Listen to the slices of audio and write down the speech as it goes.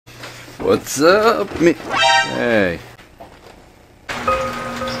What's up, Hey.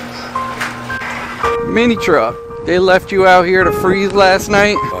 Mini truck. They left you out here to freeze last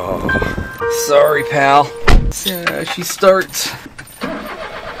night? Oh, sorry, pal. She starts.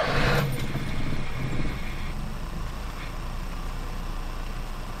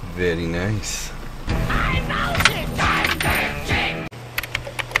 Very nice.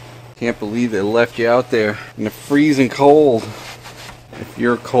 Can't believe they left you out there in the freezing cold. If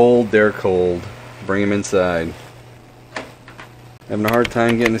you're cold, they're cold. Bring them inside. Having a hard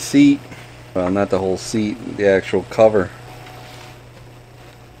time getting a seat. Well, not the whole seat, the actual cover.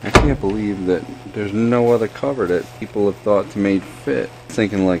 I can't believe that there's no other cover that people have thought to make fit.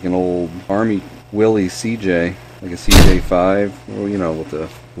 Thinking like an old Army Willie CJ, like a CJ5, well, you know, with the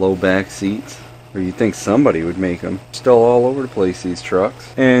low back seats. Or you think somebody would make them. Still all over the place, these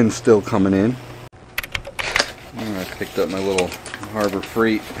trucks. And still coming in. I picked up my little Harbor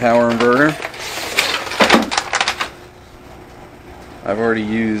Freight power inverter. I've already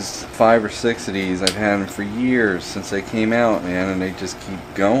used 5 or 6 of these. I've had them for years since they came out, man, and they just keep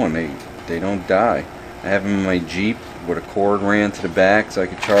going. They don't die. I have them in my Jeep where the cord ran to the back so I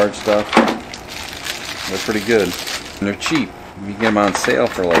could charge stuff. They're pretty good. And they're cheap. You can get them on sale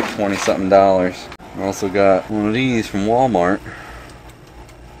for like $20-something. I also got one of these from Walmart.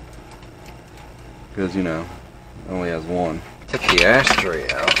 Because, you know, it only has one. Took the ashtray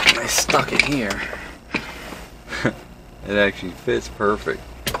out and I stuck it here. It actually fits perfect.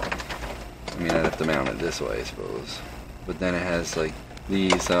 I mean, I'd have to mount it this way, I suppose. But then it has like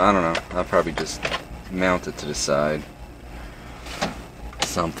these, so I don't know. I'll probably just mount it to the side.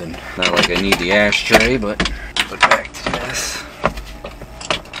 Something. Not like I need the ashtray, but put back to this.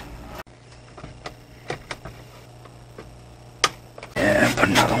 Yeah, put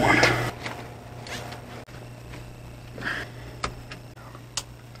another one.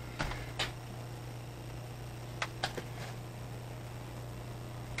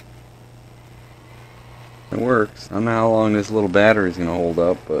 It works. I don't know how long this little battery is going to hold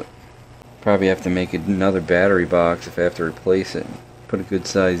up, but probably have to make another battery box if I have to replace it. Put a good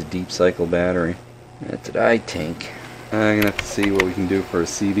sized deep cycle battery. That's what I think. I'm going to have to see what we can do for a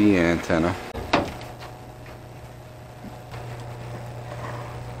CB antenna.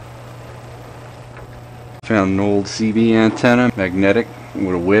 Found an old CB antenna, magnetic,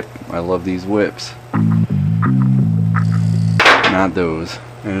 with a whip. I love these whips. Not those.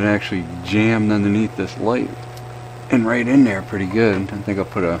 And it actually jammed underneath this light and right in there pretty good. I think I'll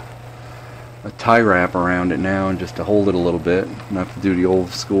put a tie wrap around it now and just to hold it a little bit. Not to do the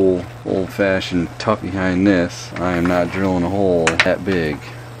old school, old fashioned tuck behind this. I am not drilling a hole that big.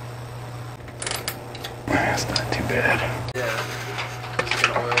 That's not too bad. Yeah. Just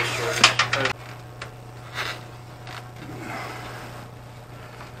an oil shortage.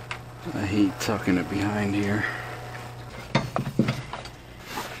 I hate tucking it behind here.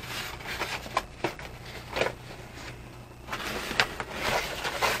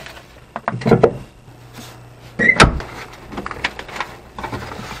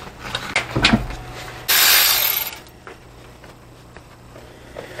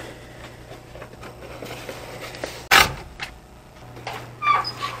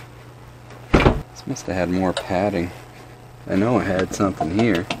 Must have had more padding. I know I had something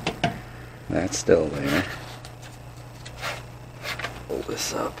here. That's still there. Pull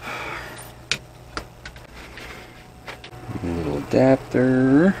this up. A little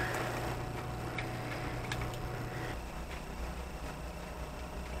adapter.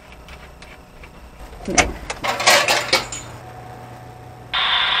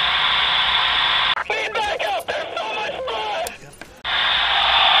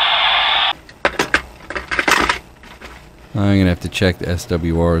 I'm gonna have to check the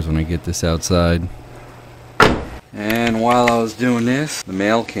SWRs when I get this outside. And while I was doing this, the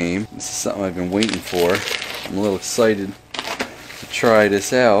mail came. This is something I've been waiting for. I'm a little excited to try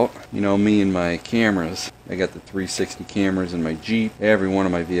this out. You know me and my cameras. I got the 360 cameras in my Jeep. Every one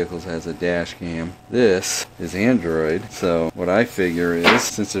of my vehicles has a dash cam. This is Android, so what I figure is,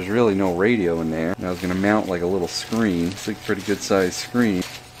 since there's really no radio in there, I was gonna mount like a little screen. It's like a pretty good sized screen.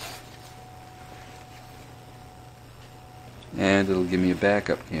 And it'll give me a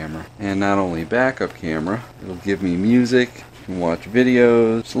backup camera. And not only a backup camera, it'll give me music, you can watch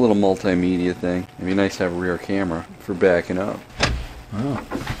videos, it's a little multimedia thing. It'd be nice to have a rear camera for backing up. Oh.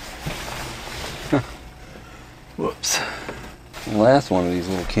 Whoops. The last one of these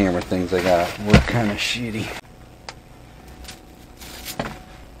little camera things I got worked kind of shitty.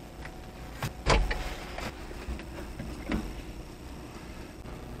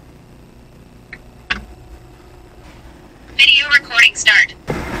 Video recording start.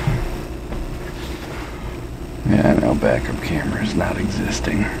 backup camera is not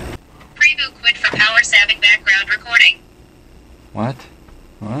existing. Preview quit for power saving background recording. What?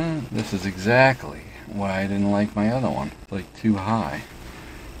 What? This is exactly why I didn't like my other one. It's like too high.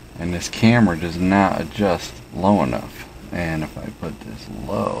 And this camera does not adjust low enough. And if I put this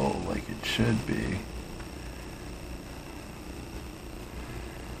low like it should be.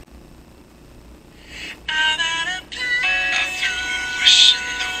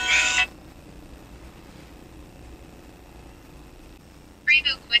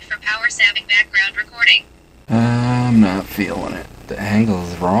 Preview quit for power saving background recording. I'm not feeling it. The angle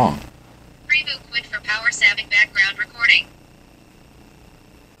is wrong. Preview quit for power saving background recording.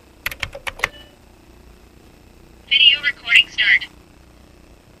 Video recording start.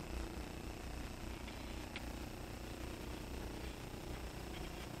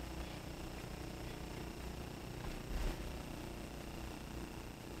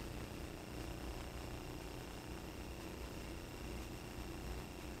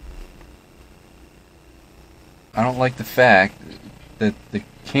 I don't like the fact that the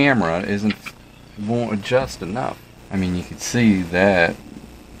camera won't adjust enough. I mean, you can see that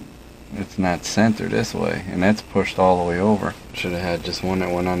it's not centered this way, and that's pushed all the way over. Should have had just one that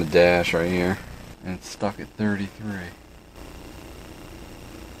went on the dash right here, and it's stuck at 33.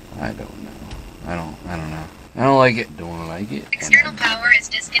 I don't know. I don't know. I don't like it. Don't like it. External power is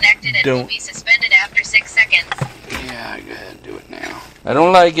disconnected and will be suspended after 6 seconds. Yeah, go ahead and do it now. I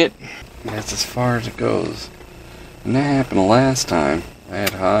don't like it. That's as far as it goes. And that happened last time. I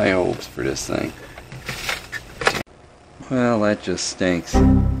had high hopes for this thing. Well, that just stinks.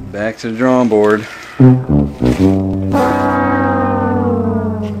 Back to the drawing board.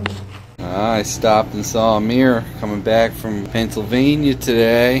 I stopped and saw Amir coming back from Pennsylvania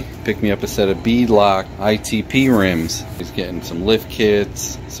today. Picked me up a set of beadlock ITP rims. He's getting some lift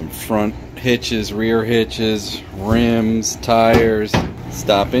kits, some front hitches, rear hitches, rims, tires.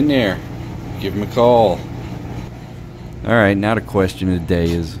 Stop in there. Give him a call. Alright, now the question of the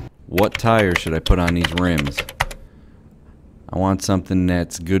day is, what tire should I put on these rims? I want something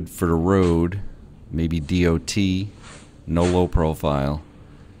that's good for the road, maybe DOT, no low profile,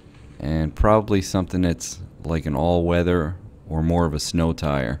 and probably something that's like an all-weather or more of a snow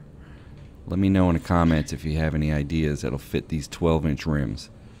tire. Let me know in the comments if you have any ideas that'll fit these 12-inch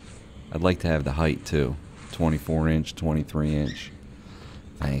rims. I'd like to have the height too, 24-inch, 23-inch.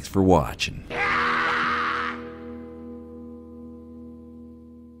 Thanks for watching.